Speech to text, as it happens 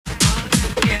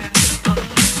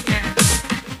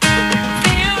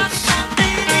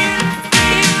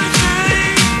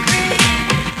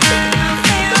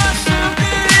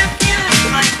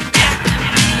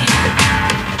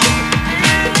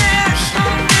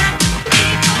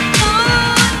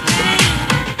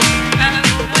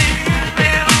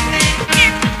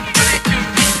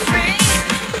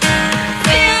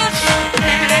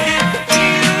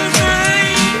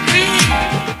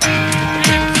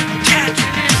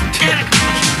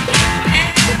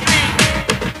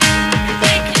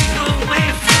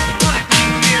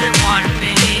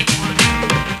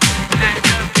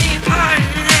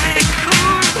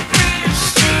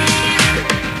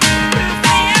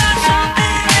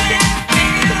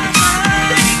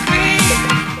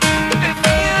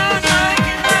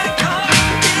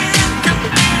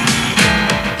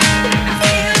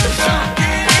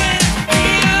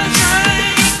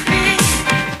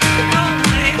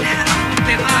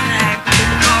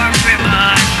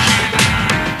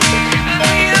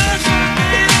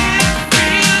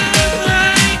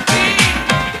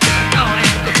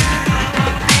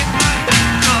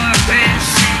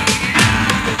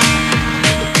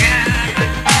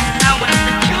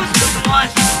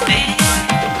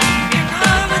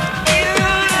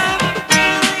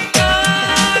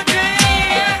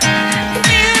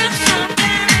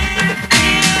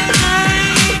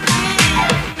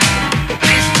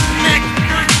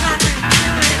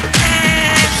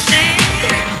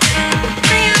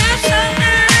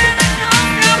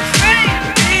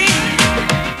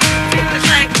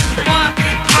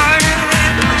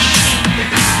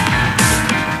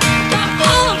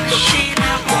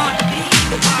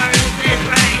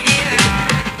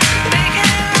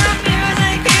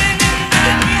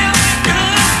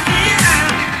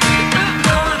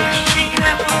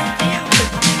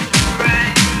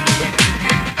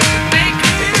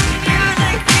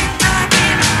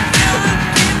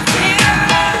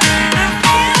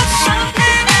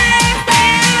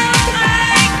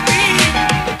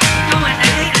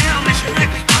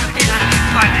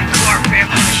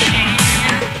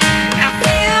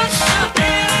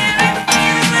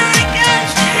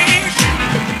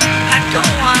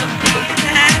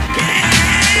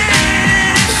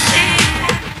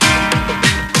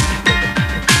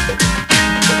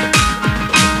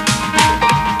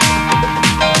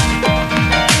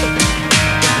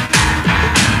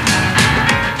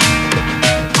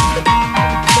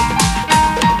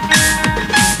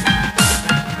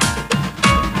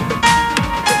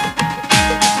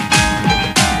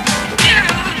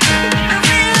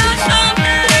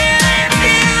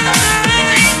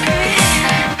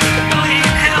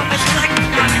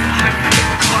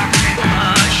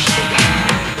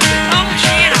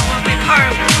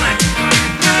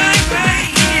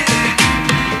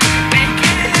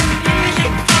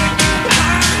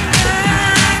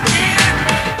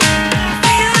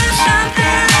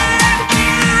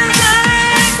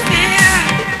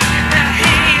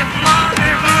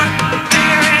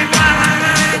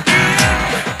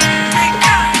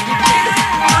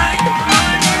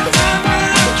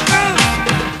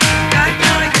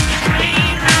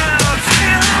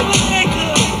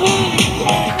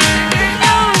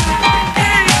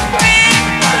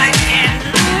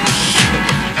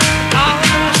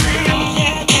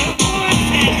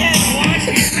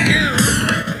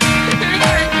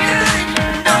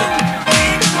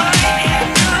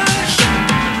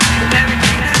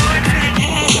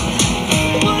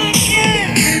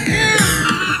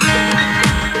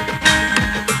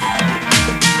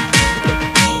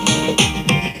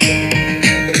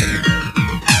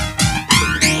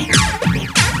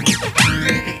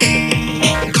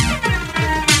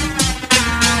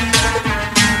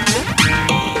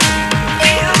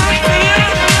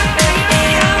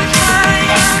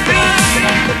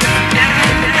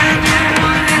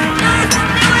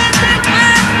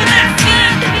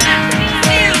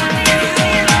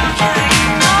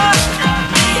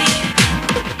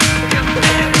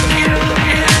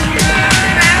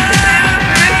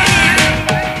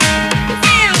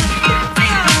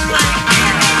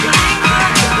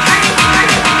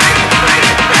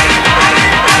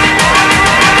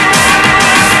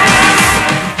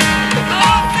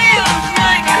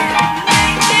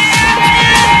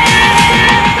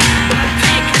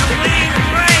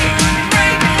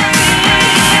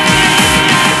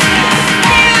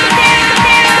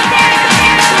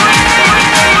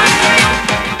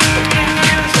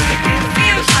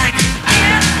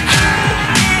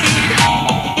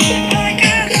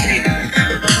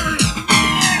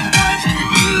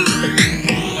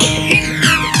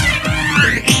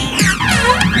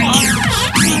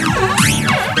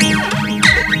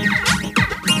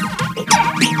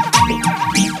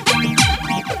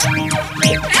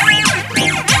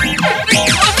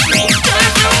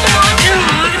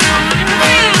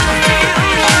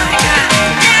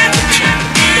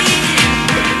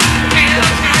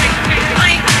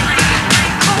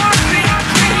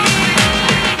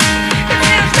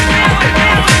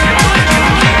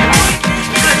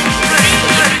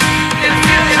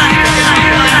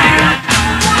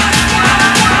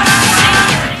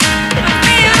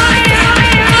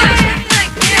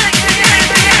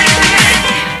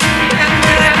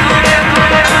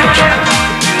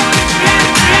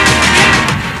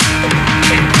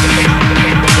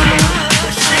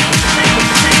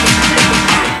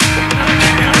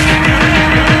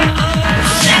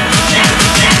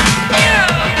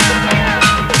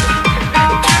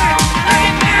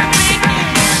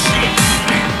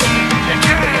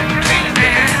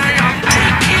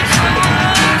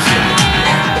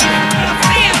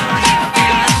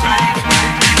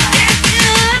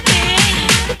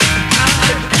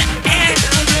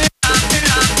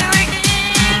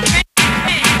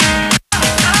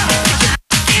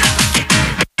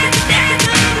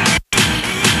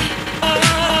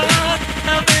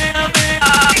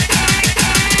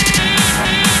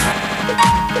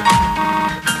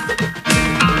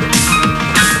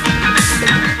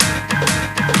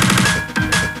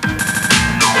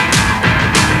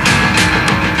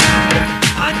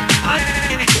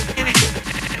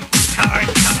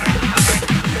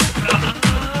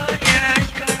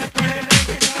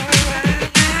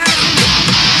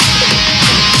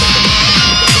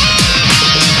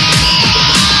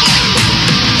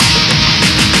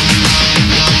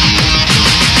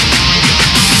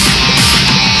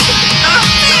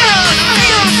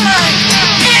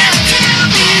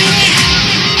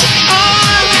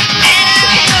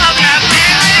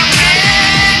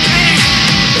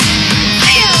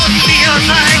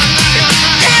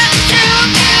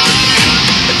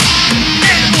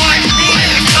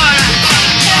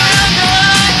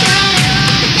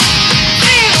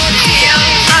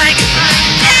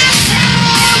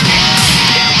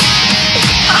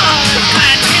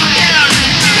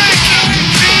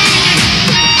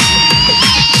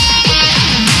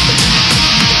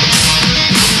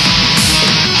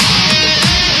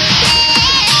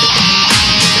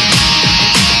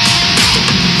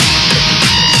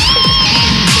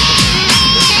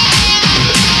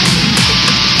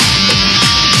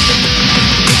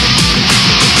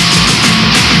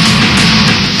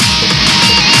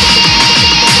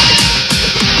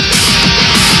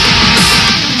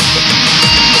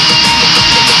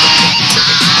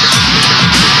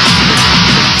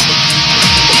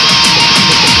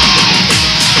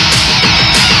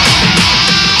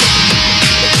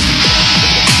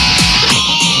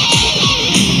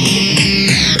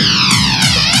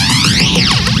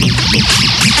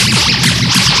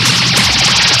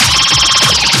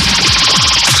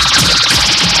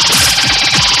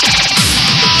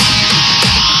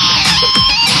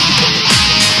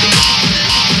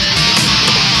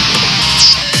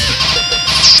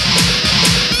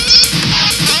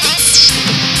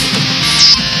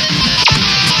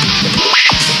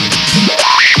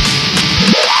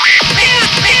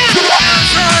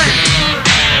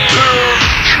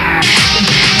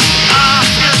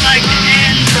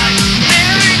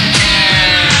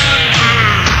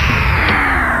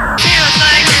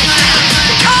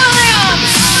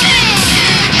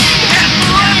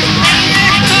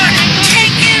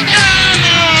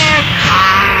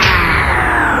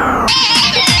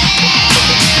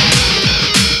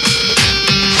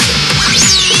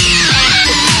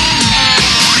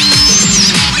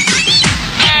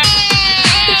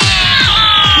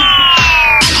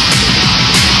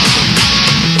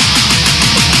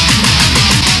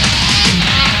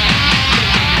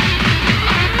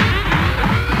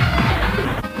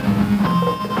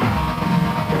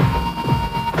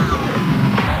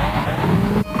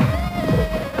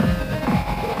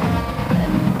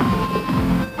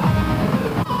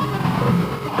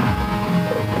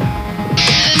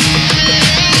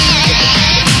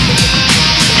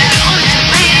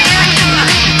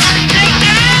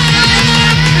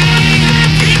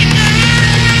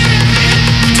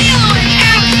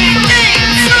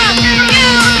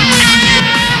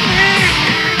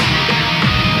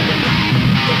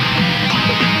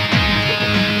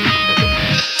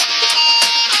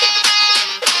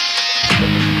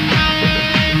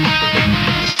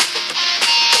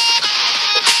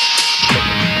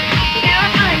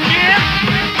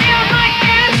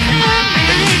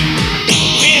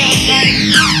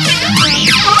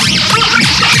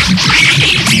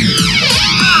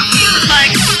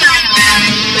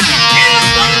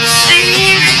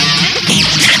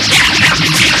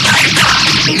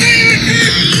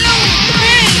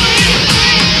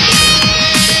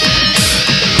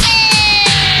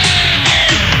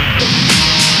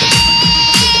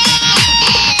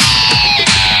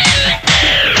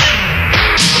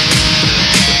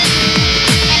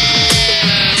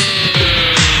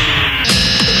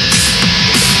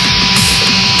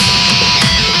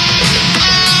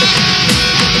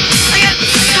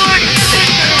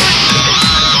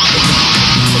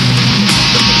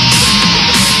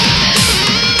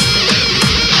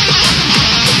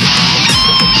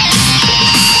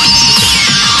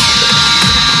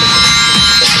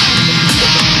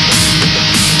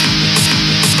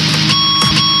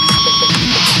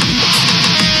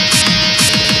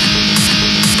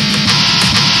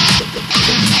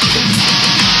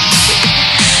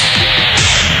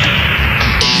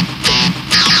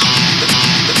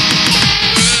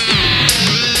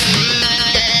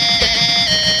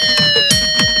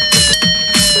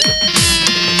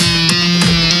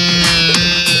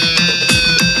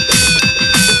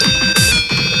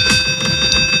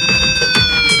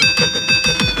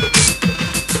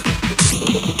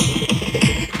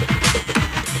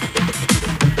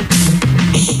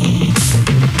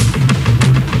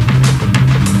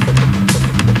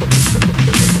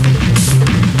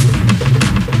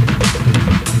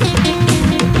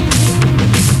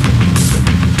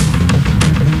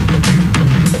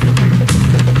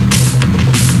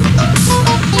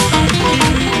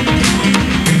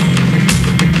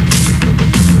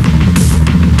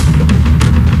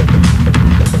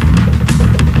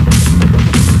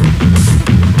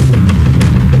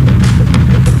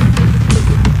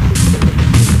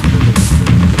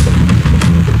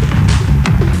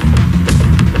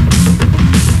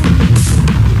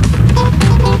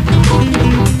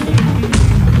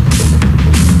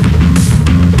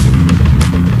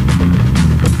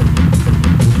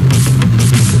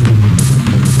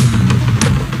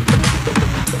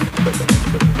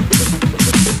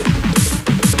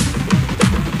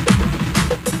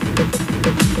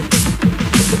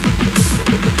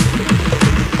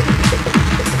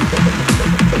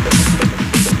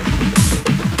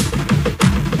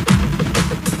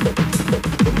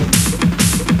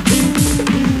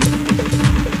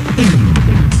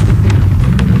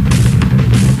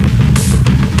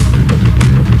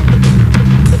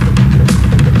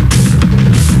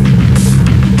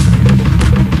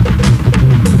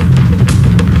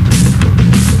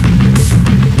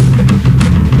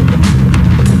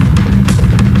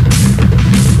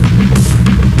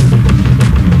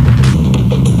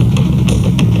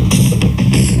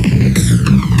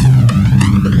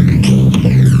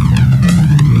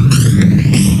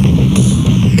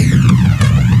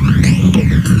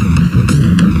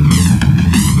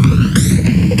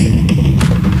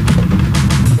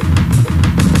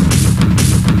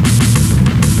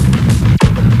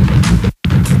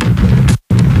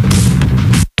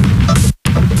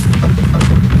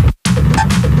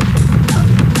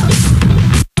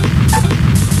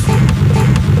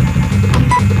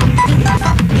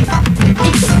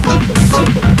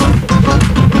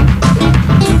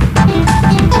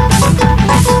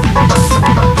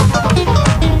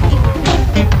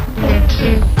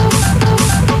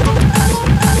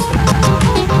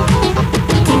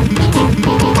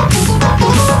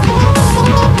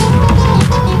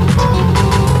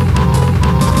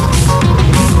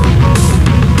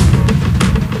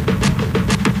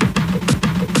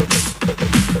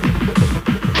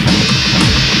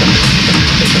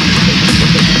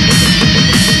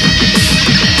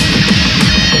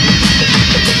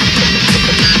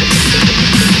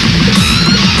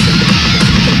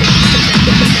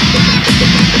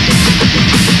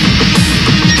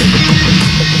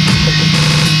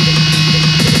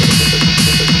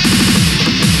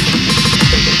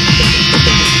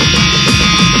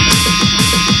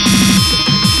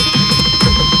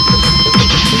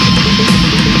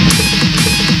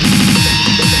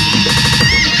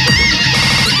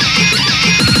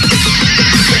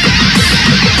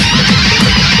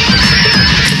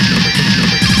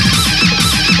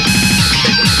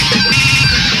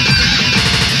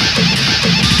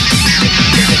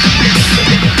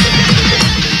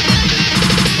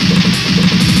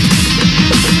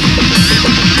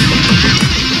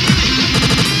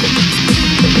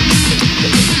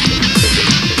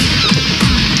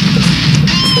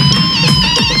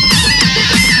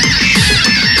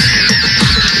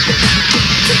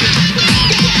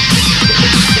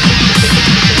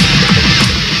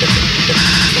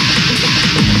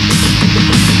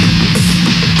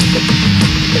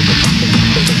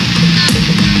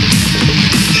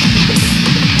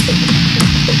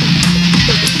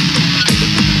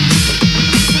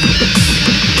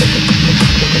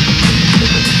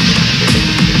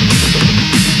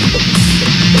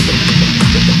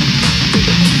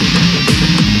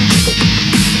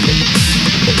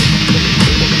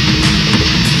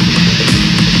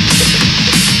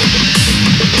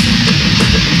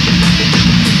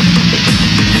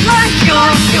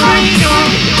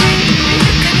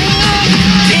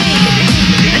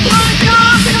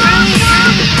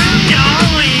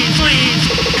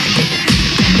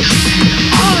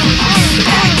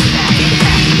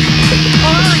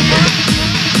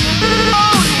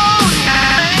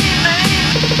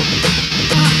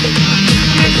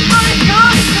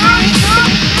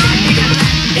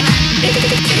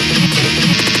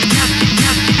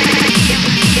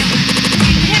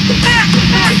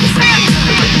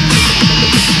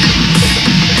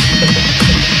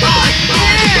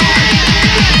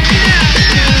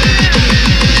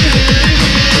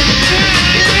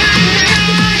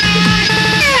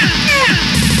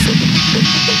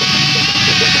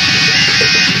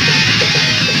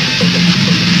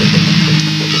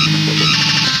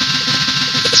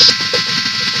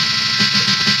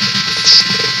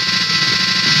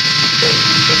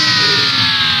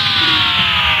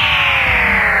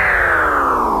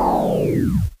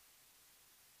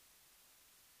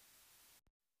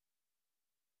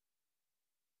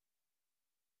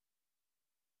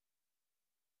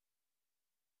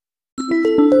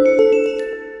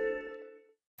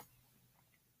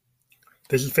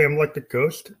This is Phantom Electric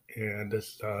Ghost, and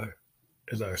this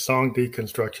is our song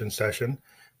deconstruction session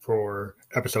for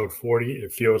episode 40.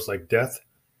 It Feels Like Death,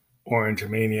 Orange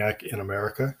Maniac in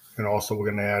America, and also we're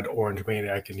going to add Orange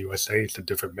Maniac in USA. It's a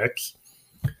different mix.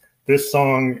 This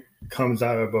song comes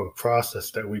out of a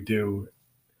process that we do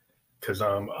because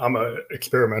I'm an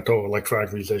experimental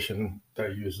electronic musician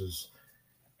that uses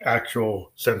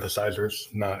actual synthesizers,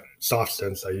 not soft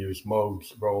synths. I use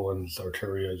Moogs, Rolands,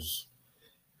 Arturias,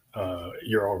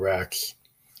 Euroracks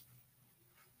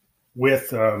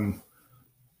with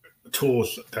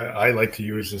tools that I like to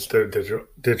use instead of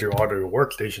digital audio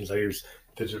workstations. I use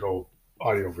digital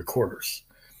audio recorders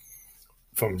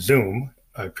from Zoom.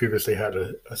 I previously had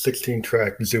a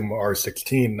 16-track Zoom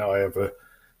R16. Now I have a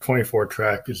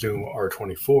 24-track Zoom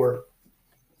R24.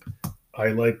 I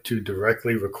like to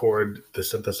directly record the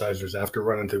synthesizers after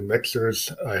running through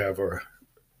mixers. I have a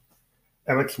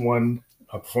MX1,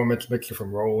 a performance mixer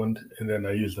from Roland, and then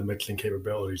I use the mixing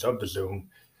capabilities of the Zoom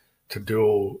to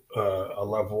do a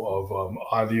level of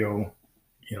audio,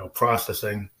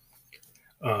 processing.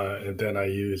 And then I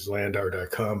use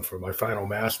Landauer.com for my final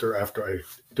master after I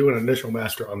do an initial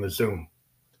master on the Zoom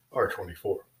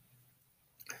R24.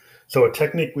 So a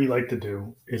technique we like to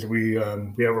do is we have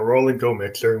a Roland Go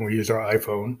mixer, and we use our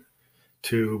iPhone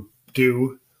to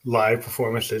do live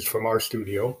performances from our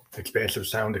studio, Expansive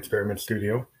Sound Experiment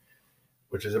Studio,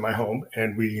 which is in my home,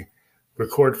 and we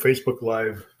record Facebook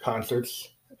Live concerts.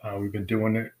 We've been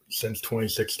doing it since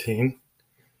 2016.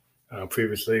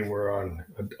 Previously, we're on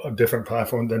a different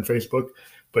platform than Facebook,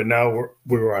 but now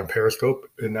we were on Periscope,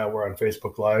 and now we're on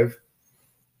Facebook Live.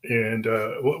 And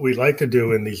what we like to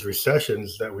do in these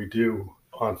recessions that we do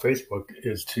on Facebook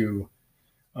is to,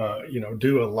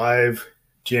 do a live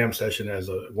jam session as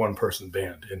a one-person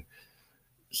band. And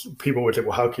people would say,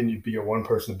 well, how can you be a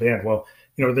one-person band? Well,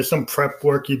 there's some prep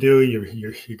work you do.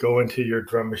 You go into your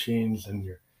drum machines and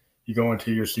you go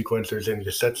into your sequencers and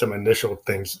you set some initial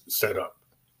things set up.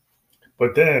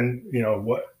 But then,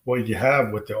 what you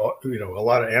have with a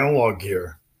lot of analog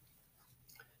gear,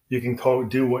 you can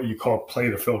do what you call play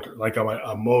the filter. Like on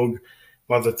a Moog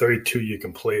Mother 32, you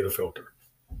can play the filter.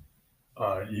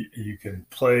 You can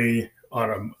play on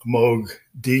a Moog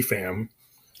DFAM.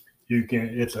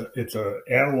 It's a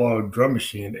analog drum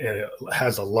machine, and it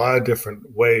has a lot of different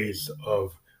ways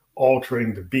of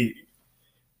altering the beat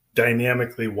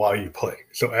dynamically while you play.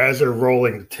 So as they're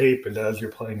rolling the tape and as you're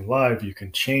playing live, you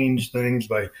can change things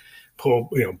by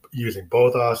using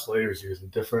both oscillators, using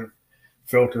different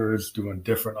filters, doing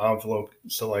different envelope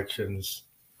selections,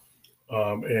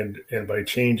 and by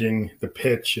changing the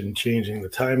pitch and changing the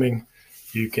timing,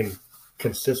 you can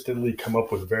consistently come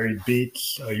up with varied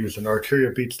beats. I use an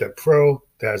Arturia BeatStep Pro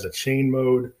that has a chain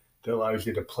mode that allows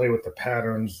you to play with the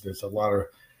patterns. There's a lot of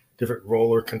different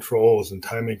roller controls and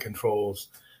timing controls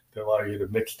that allow you to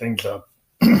mix things up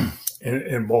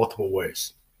in multiple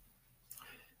ways.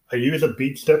 I use a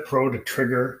BeatStep Pro to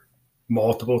trigger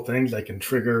multiple things. I can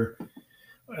trigger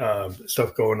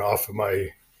stuff going off of my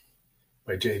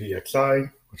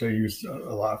JDXI, which I use a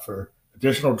lot for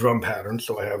additional drum patterns.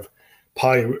 So I have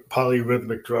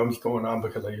polyrhythmic drums going on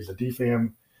because I use a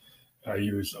DFAM. I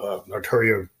use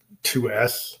Arturia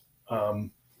 2S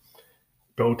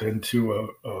built into a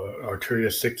Arturia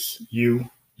 6U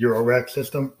Eurorack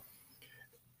system.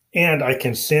 And I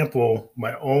can sample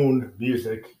my own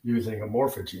music using a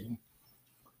Morphogene.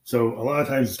 So a lot of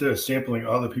times, instead of sampling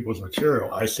other people's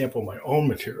material, I sample my own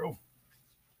material.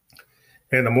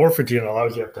 And the Morphogene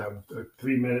allows you to have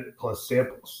 3-minute plus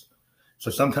samples. So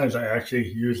sometimes I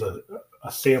actually use a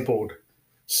sampled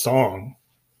song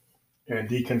and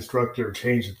deconstruct or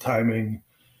change the timing,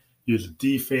 use a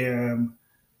DFAM,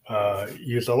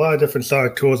 use a lot of different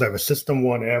sonic tools. I have a System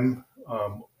 1M,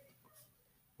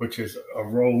 which is a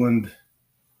Roland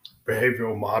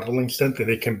behavioral modeling synth, and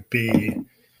it can be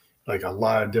like a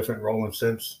lot of different Roland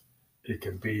synths. It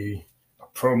can be a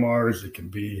ProMars, it can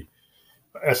be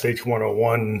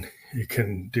SH101, you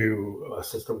can do a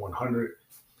System 100.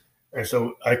 And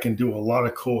so I can do a lot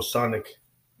of cool sonic,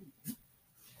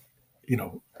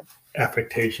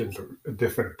 affectations or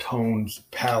different tones,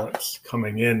 palettes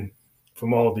coming in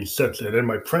from all of these synths. And then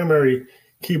my primary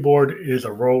keyboard is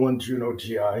a Roland Juno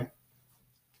GI,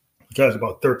 which has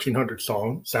about 1,300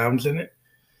 sounds in it.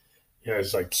 It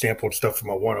has like sampled stuff from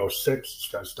a 106. It's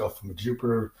got stuff from a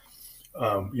Jupiter,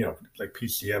 like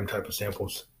PCM type of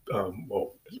samples.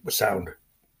 Sound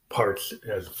parts. It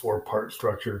has a 4-part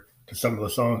structure to some of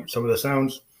the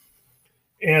sounds.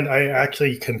 And I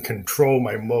actually can control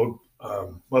my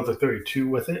Mother 32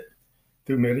 with it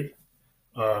through MIDI.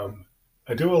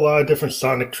 I do a lot of different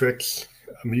sonic tricks.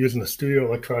 I'm using the Studio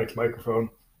Electronics microphone.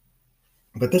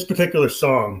 But this particular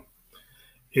song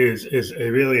is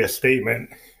really a statement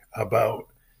about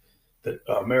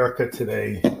America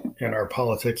today and our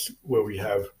politics, where we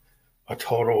have a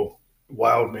total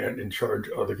wild man in charge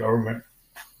of the government,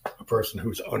 a person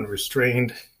who's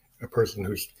unrestrained, a person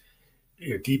who's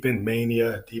deep in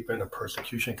mania, deep in a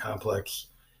persecution complex,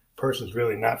 person's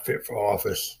really not fit for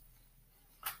office.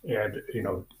 And,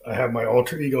 I have my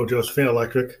alter ego, Josephine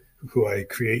Electric, who I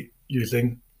create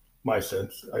using my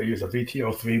synths. I use a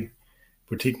VTO3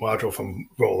 boutique module from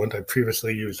Roland. I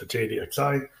previously used a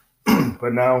JDXI,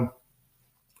 but now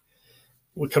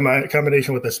with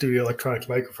combination with the Studio Electronics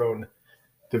microphone,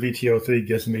 the VTO3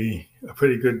 gives me a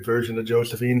pretty good version of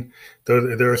Josephine.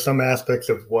 Though there are some aspects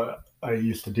of what I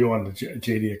used to do on the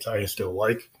JDXI I still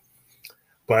like,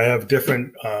 but I have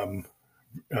different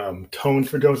tones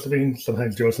for Josephine.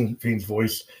 Sometimes Josephine's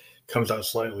voice comes out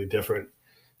slightly different.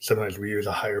 Sometimes we use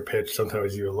a higher pitch.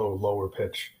 Sometimes we use a little lower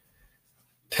pitch.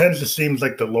 Tends to seem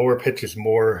like the lower pitch is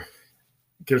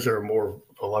gives her a more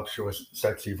voluptuous,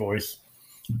 sexy voice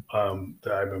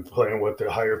that I've been playing with. The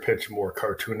higher pitch, more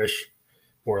cartoonish,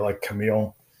 more like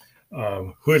Camille,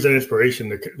 who is an inspiration.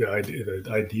 The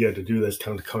idea to do this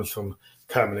comes from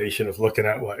a combination of looking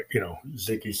at what,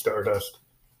 Ziggy Stardust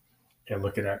and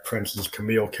looking at Prince's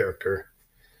Camille character.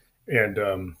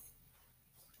 And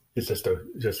it's just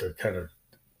a kind of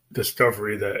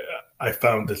discovery that I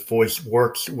found this voice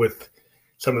works with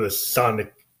some of the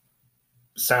sonic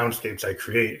soundscapes I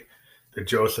create. The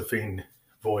Josephine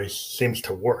voice seems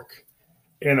to work,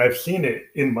 and I've seen it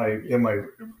in my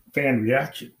fan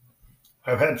reaction.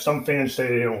 I've had some fans say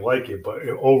they don't like it, but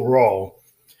overall,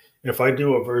 if I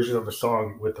do a version of a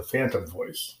song with the Phantom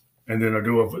voice, and then I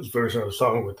do a version of a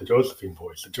song with the Josephine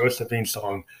voice, the Josephine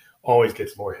song always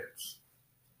gets more hits,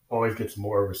 always gets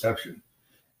more reception.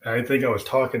 And I think I was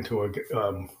talking to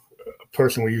a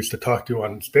person we used to talk to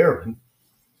on Spearman,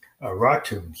 Rock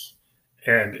Tunes,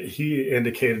 and he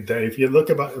indicated that if you look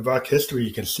about rock history,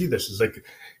 you can see this. It's like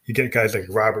you get guys like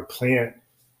Robert Plant,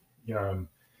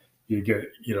 you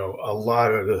get a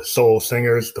lot of the soul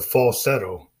singers, the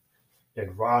falsetto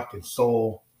in rock and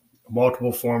soul,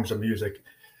 multiple forms of music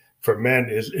for men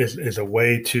is a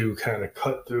way to kind of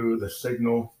cut through the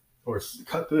signal or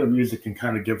cut through the music and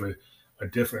kind of give a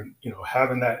different,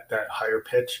 having that higher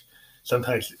pitch.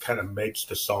 Sometimes it kind of makes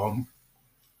the song.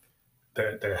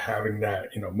 That having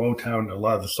that, Motown, a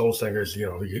lot of the soul singers,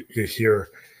 you hear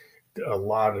a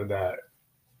lot of that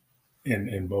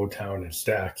in Motown and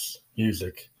Stax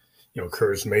music,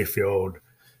 Curtis Mayfield,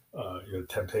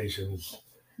 Temptations.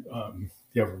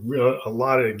 You have a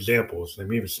lot of examples. I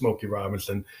mean, even Smokey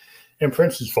Robinson and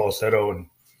Prince's falsetto, and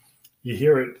you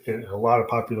hear it in a lot of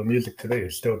popular music today.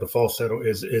 Still, the falsetto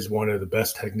is one of the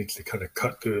best techniques to kind of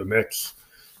cut through the mix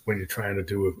when you're trying to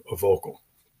do a vocal.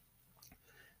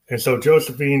 And so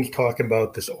Josephine's talking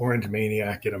about this orange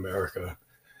maniac in America.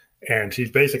 And she's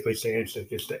basically saying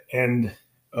it's the end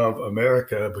of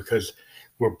America, because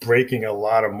we're breaking a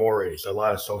lot of mores, a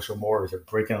lot of social mores, we're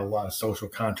breaking a lot of social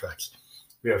contracts.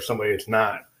 We have somebody that's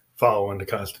not following the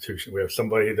Constitution. We have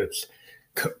somebody that's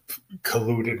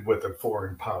colluded with a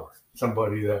foreign power,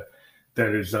 somebody that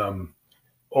is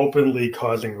openly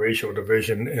causing racial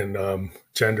division and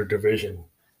gender division,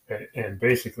 and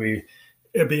basically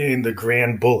being the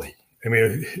grand bully. I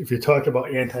mean, if you talk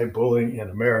about anti-bullying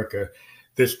in America,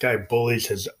 this guy bullies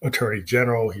his attorney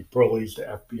general. He bullies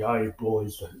the FBI. He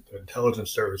bullies the intelligence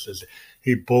services.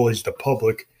 He bullies the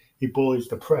public. He bullies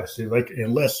the press.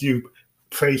 Unless you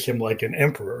praise him like an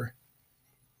emperor,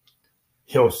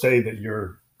 he'll say that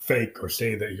you're fake or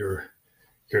say that you're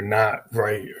not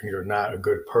right or you're not a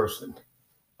good person.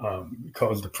 He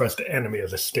calls the press the enemy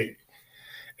of the state.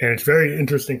 And it's very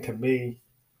interesting to me.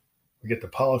 We get the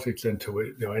politics into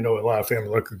it. I know a lot of Family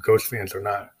Liquor Ghost fans are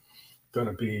not going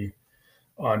to be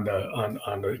on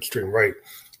the extreme right,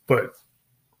 but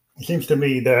it seems to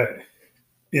me that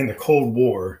in the Cold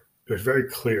War, it was very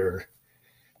clear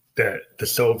that the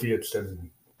Soviets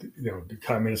and the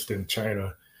communists in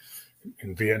China,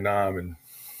 in Vietnam, and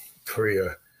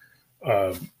Korea,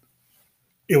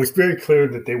 it was very clear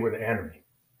that they were the enemy.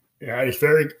 It's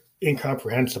very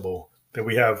incomprehensible that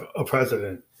we have a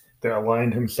president that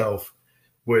aligned himself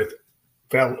with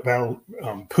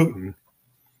Putin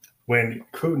when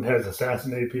Putin has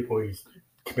assassinated people. He's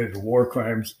committed war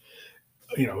crimes,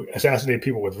 assassinated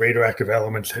people with radioactive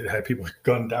elements, had people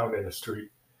gunned down in the street.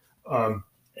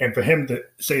 And for him to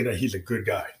say that he's a good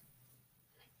guy,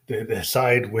 to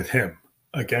side with him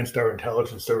against our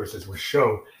intelligence services would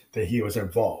show that he was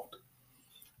involved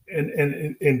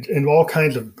in all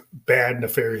kinds of bad,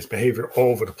 nefarious behavior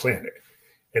all over the planet.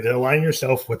 And to align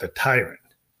yourself with a tyrant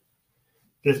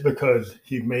just because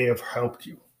he may have helped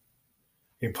you,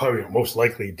 and probably most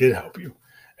likely did help you,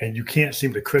 and you can't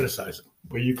seem to criticize him.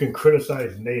 But you can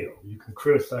criticize NATO, you can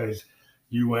criticize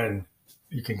UN,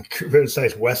 you can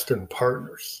criticize Western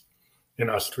partners in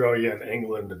Australia and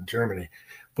England and Germany,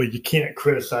 but you can't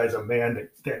criticize a man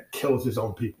that kills his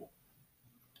own people.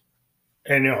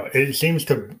 And it seems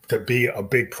to be a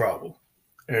big problem.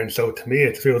 And so to me,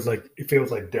 it feels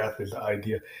like death is the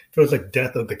idea. It feels like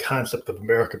death of the concept of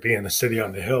America being a city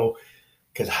on the hill.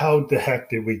 Because how the heck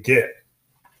did we get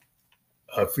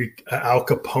an Al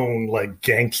Capone-like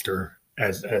gangster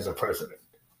as a president?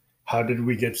 How did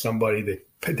we get somebody that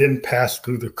didn't pass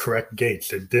through the correct gates,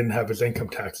 that didn't have his income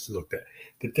taxes looked at,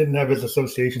 that didn't have his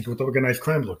associations with organized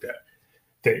crime looked at,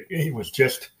 that he was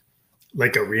just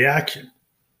like a reaction?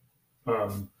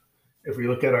 If we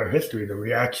look at our history, the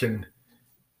reaction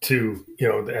to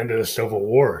the end of the Civil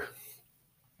War,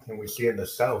 and we see in the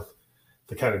South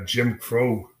the kind of Jim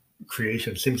Crow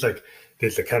creation. It seems like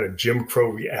there's a kind of Jim Crow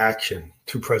reaction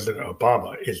to President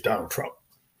Obama is Donald Trump.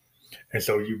 And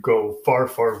so you go far,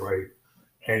 far right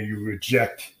and you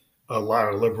reject a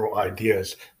lot of liberal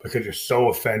ideas because you're so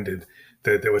offended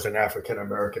that there was an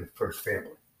African-American first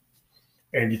family.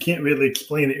 And you can't really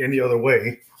explain it any other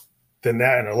way than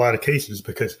that in a lot of cases,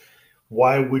 because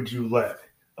why would you let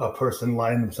a person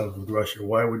line themselves with Russia?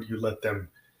 Why would you let them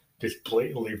just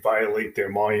blatantly violate their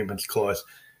Monuments Clause,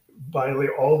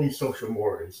 violate all these social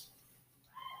mores?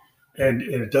 And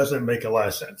it doesn't make a lot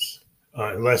of sense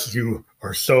unless you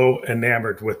are so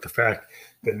enamored with the fact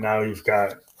that now you've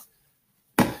got,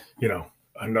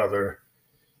 another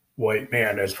white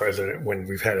man as president, when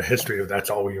we've had a history of that's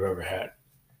all we've ever had.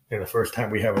 And the first time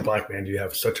we have a black man, you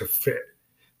have such a fit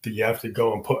that you have to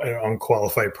go and put an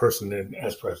unqualified person in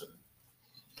as president.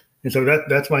 And so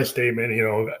that's my statement.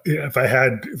 If I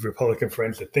had Republican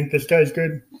friends that think this guy's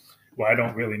good, well, I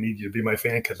don't really need you to be my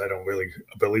fan because I don't really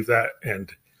believe that.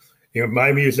 And,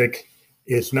 my music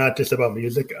is not just about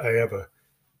music. I have a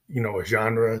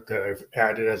genre that I've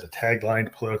added as a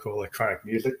tagline, political electronic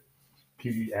music,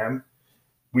 PEM.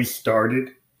 We started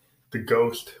The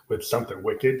Ghost with Something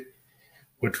Wicked,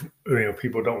 which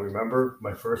people don't remember.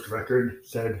 My first record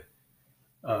said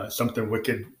Something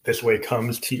Wicked, This Way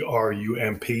Comes,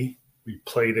 TRUMP. We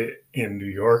played it in New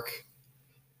York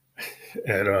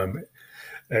at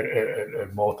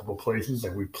multiple places,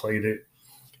 and we played it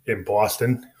in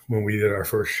Boston when we did our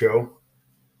first show.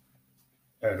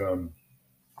 And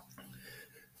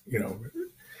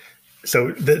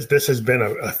so this has been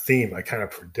a theme. I kind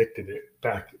of predicted it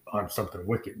back on Something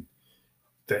Wicked.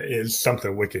 There is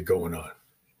something wicked going on.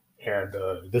 And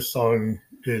this song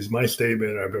is my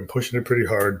statement. I've been pushing it pretty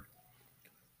hard.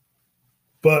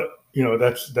 But,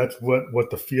 that's what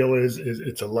the feel is.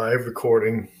 It's a live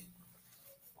recording.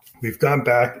 We've gone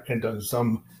back and done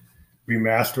some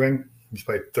remastering. It's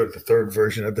like the third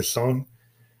version of the song.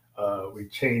 We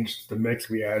changed the mix.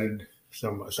 We added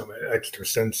some extra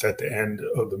synths at the end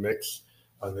of the mix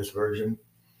on this version.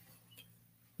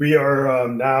 We are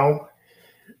now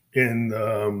in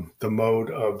the mode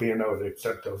of being able to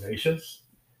accept donations.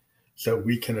 So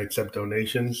we can accept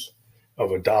donations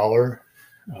of $1,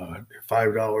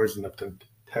 $5, and up to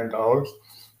 $10.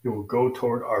 It will go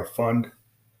toward our fund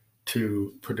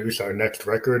to produce our next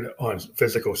record on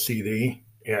physical CD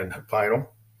and vinyl.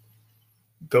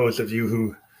 Those of you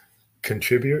who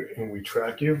contribute and we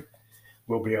track you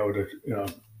will be able to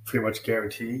pretty much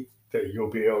guarantee that you'll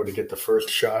be able to get the first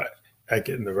shot at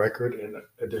getting the record and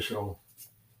additional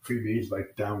freebies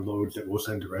like downloads that we'll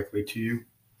send directly to you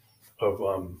of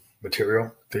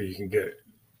material that you can get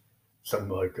some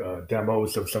like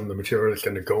demos of some of the material that's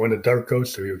going to go into Dark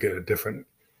Ghost, so you'll get a different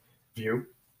view.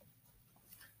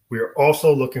 We are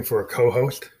also looking for a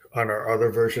co-host on our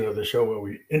other version of the show where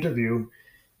we interview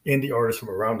indie artists from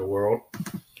around the world.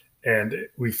 And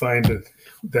we find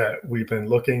that we've been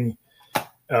looking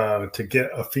to get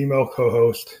a female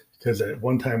co-host because at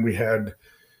one time we had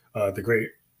the great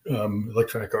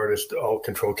electronic artist All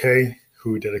Control K,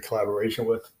 who we did a collaboration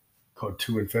with called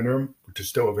To Infinitum, which is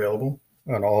still available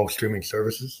on all streaming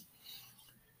services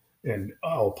and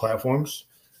all platforms.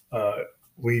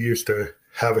 We used to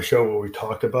have a show where we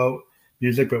talked about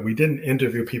music, but we didn't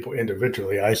interview people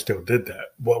individually. I still did that.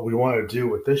 What we want to do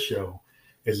with this show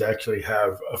is actually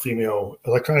have a female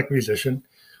electronic musician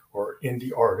or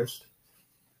indie artist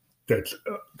that's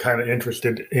kind of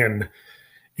interested in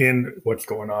what's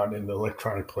going on in the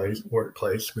electronic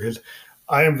workplace, because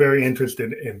I am very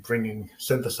interested in bringing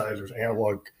synthesizers,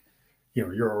 analog,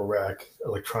 Eurorack,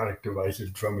 electronic devices,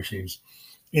 drum machines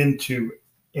into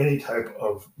any type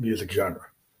of music genre.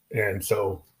 And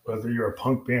so whether you're a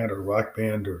punk band or rock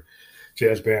band or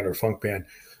jazz band or funk band,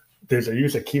 there's a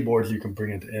use of keyboards you can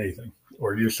bring into anything,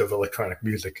 or use of electronic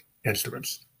music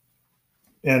instruments.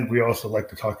 And we also like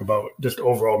to talk about just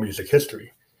overall music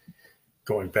history,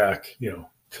 going back,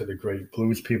 to the great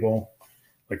blues people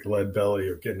like Lead Belly,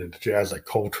 or getting into jazz like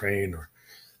Coltrane, or,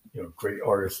 great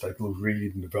artists like Lou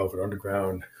Reed and the Velvet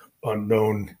Underground,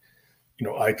 unknown,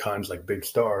 icons like Big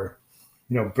Star,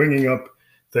 bringing up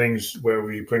things where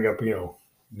we bring up,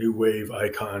 new wave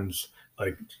icons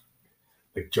like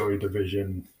Joy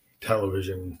Division,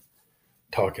 Television,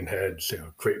 Talking Heads,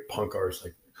 great punk artists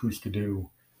like Husker Du,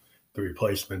 The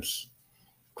Replacements,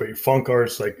 great funk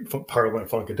artists like Parliament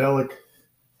Funkadelic,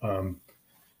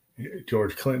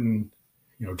 George Clinton,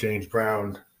 James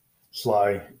Brown,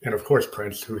 Sly, and of course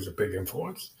Prince, who is a big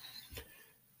influence.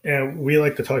 And we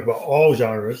like to talk about all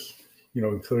genres,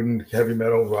 including heavy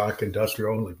metal, rock,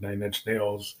 industrial, like Nine Inch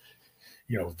Nails,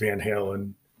 Van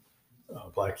Halen,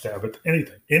 Black Sabbath,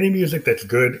 anything. Any music that's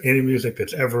good, any music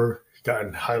that's ever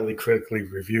gotten highly critically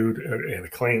reviewed and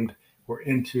acclaimed, we're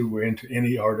into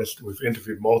any artist. We've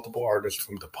interviewed multiple artists,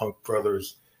 from the Punk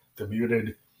Brothers, The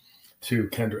Muted, to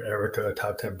Kendra Erica, a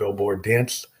top 10 Billboard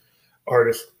dance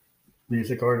artist,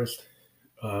 music artist,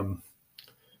 to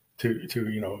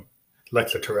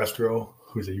Lexa Terrestrial,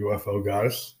 who's a UFO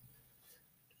goddess,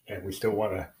 and we still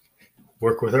want to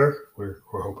work with her. We're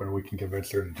hoping we can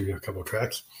convince her to do a couple of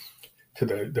tracks. To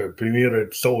the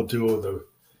Bermuda soul duo,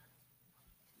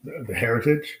 the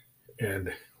Heritage,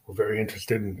 and we're very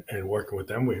interested in working with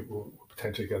them. We're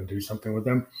potentially going to do something with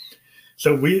them.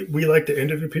 So we like to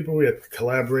interview people. We like to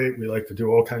collaborate. We like to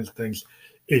do all kinds of things.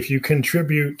 If you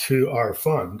contribute to our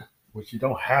fund, which you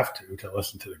don't have to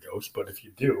listen to the Ghost, but if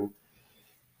you do,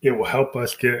 it will help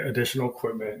us get additional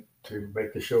equipment to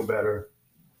make the show better,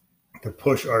 to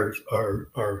push our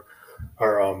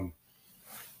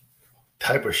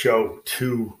type of show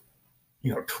to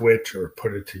Twitch, or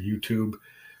put it to YouTube.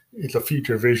 It's a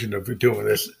future vision of doing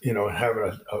this, and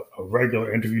having a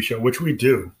regular interview show, which we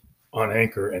do on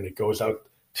Anchor, and it goes out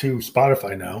to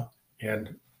Spotify now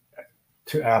and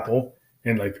to Apple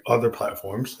and like other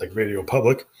platforms like Radio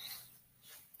Public.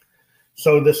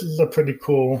 So this is a pretty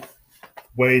cool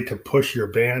way to push your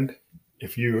band.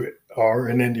 If you are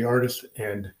an indie artist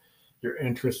and you're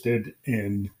interested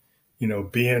in,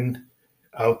 being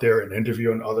out there and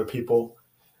interviewing other people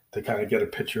to kind of get a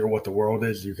picture of what the world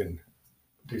is, you can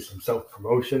do some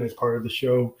self-promotion as part of the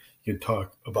show. You can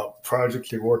talk about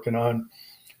projects you're working on,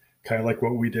 kind of like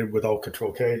what we did with All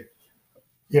Control K.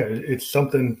 Yeah, it's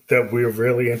something that we're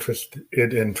really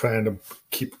interested in trying to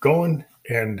keep going.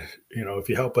 And, if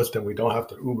you help us, then we don't have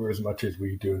to Uber as much as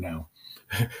we do now,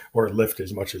 or Lyft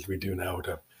as much as we do now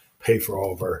to pay for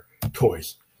all of our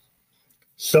toys.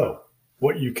 So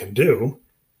what you can do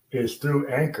is, through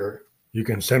Anchor, you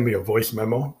can send me a voice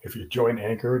memo. If you join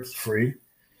Anchor, it's free.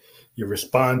 You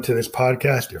respond to this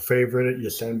podcast, you favorite it, you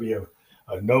send me a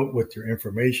note with your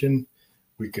information.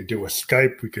 We could do a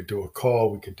Skype, we could do a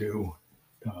call, we could do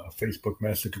a Facebook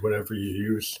message, whatever you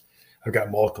use. I've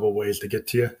got multiple ways to get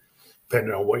to you.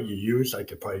 Depending on what you use, I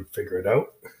could probably figure it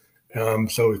out.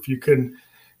 So if you can,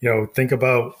 think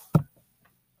about,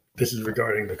 this is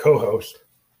regarding the co-host.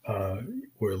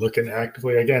 We're looking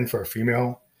actively again for a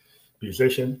female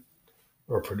musician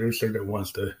or producer that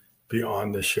wants to be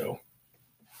on the show.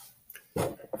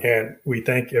 And we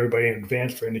thank everybody in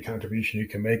advance for any contribution you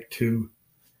can make to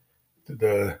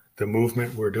the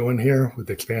movement we're doing here with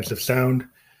Expansive Sound.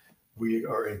 We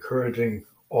are encouraging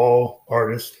all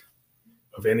artists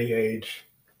of any age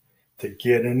to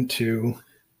get into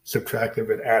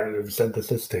subtractive and additive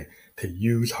synthesis, to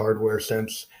use hardware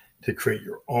synths to create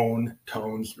your own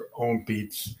tones, your own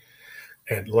beats,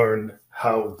 and learn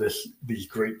how these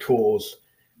great tools,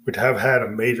 which have had a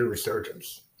major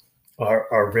resurgence,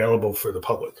 are available for the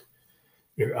public.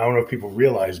 I don't know if people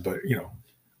realize, but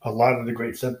a lot of the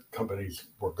great synth companies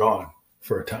were gone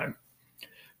for a time.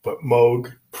 But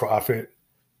Moog, Prophet,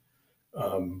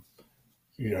 Linn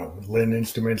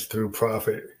Instruments through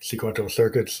Prophet, Sequential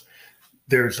Circuits,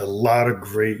 there's a lot of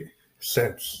great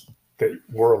synths that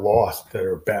were lost that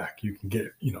are back. You can get,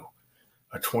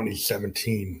 a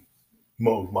 2017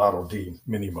 Moog Model D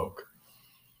Mini Moog.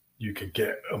 You could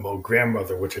get a Moog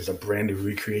Grandmother, which is a brand new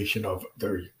recreation of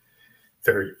their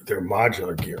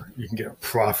modular gear. You can get a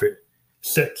Prophet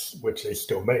 6, which they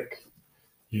still make.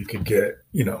 You could get,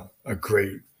 a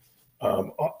great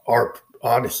ARP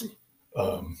Odyssey.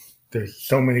 There's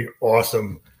so many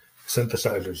awesome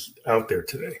synthesizers out there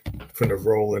today, from the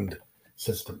Roland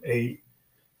System 8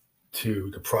 to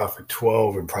the Prophet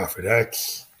 12 and Prophet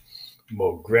X,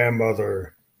 Moog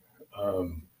Grandmother.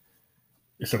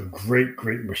 There's some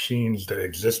great machines that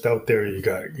exist out there. You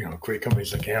got, great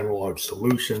companies like Analog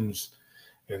Solutions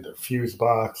and the Fuse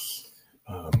Box.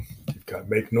 You've got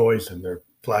Make Noise and their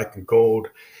black and gold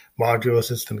modular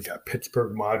system. You got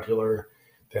Pittsburgh Modular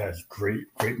that has great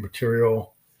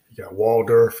material. You got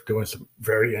Waldorf doing some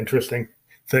very interesting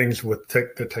things with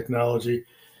the technology.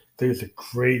 There's a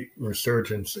great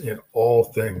resurgence in all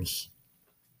things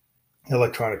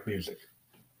electronic music.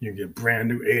 You can get brand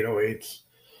new 808s.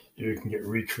 You can get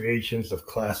recreations of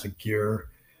classic gear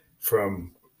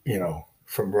from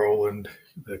Roland,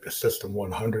 like the System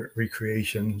 100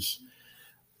 recreations.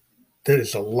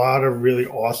 There's a lot of really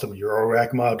awesome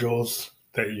Eurorack modules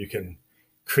that you can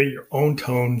create your own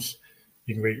tones.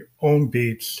 You can create your own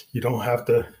beats. You don't have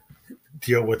to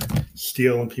deal with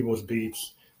stealing people's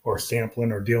beats or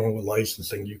sampling or dealing with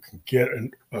licensing. You can get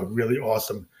a really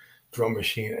awesome drum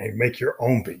machine and make your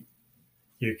own beat.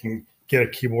 You can get a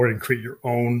keyboard and create your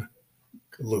own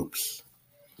loops.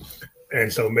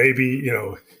 And so maybe,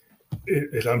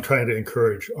 I'm trying to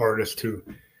encourage artists to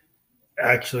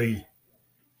actually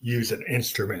use an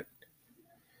instrument,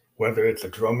 whether it's a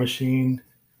drum machine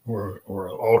or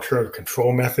an alternative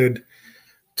control method,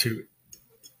 to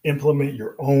implement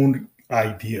your own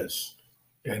ideas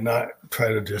and not try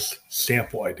to just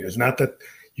sample ideas. Not that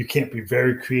you can't be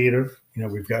very creative.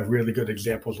 We've got really good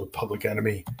examples with Public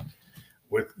Enemy,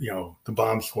 with, the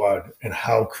Bomb Squad, and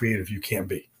how creative you can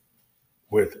be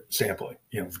with sampling.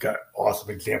 We've got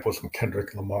awesome examples from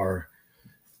Kendrick Lamar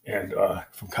and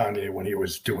from Kanye when he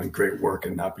was doing great work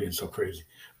and not being so crazy.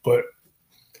 But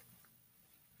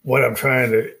what I'm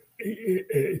trying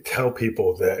to tell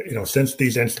people that, since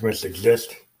these instruments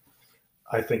exist,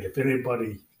 I think if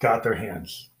anybody got their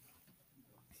hands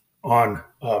on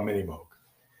a Mini Moog,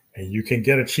 and you can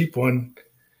get a cheap one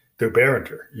through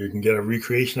Behringer, you can get a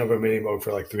recreation of a Mini Moog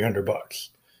for like $300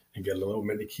 and get a little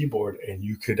mini keyboard, and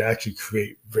you could actually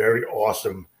create very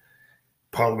awesome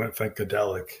Parliament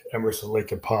Funkadelic, Emerson,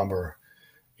 Lake and Palmer,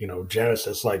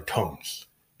 Genesis-like tones,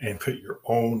 and put your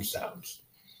own sounds.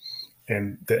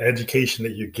 And the education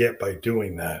that you get by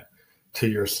doing that to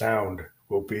your sound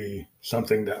will be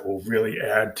something that will really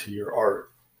add to your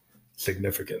art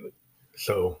significantly.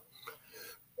 So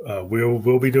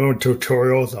we'll be doing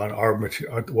tutorials on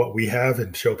what we have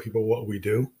and show people what we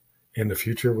do. In the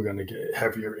future, we're going to get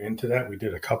heavier into that. We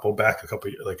did a couple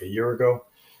like a year ago.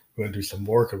 We're going to do some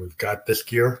more because we've got this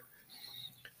gear.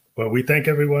 But we thank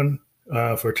everyone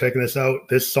for checking this out.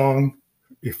 This song,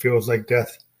 It Feels Like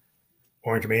Death,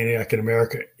 Orange Maniac in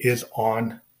America, is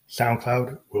on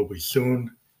SoundCloud. Will be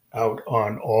soon out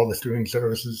on all the streaming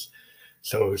services.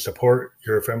 So support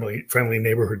your friendly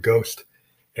neighborhood ghost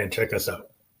and check us out.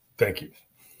 Thank you.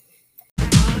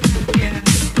 Yeah.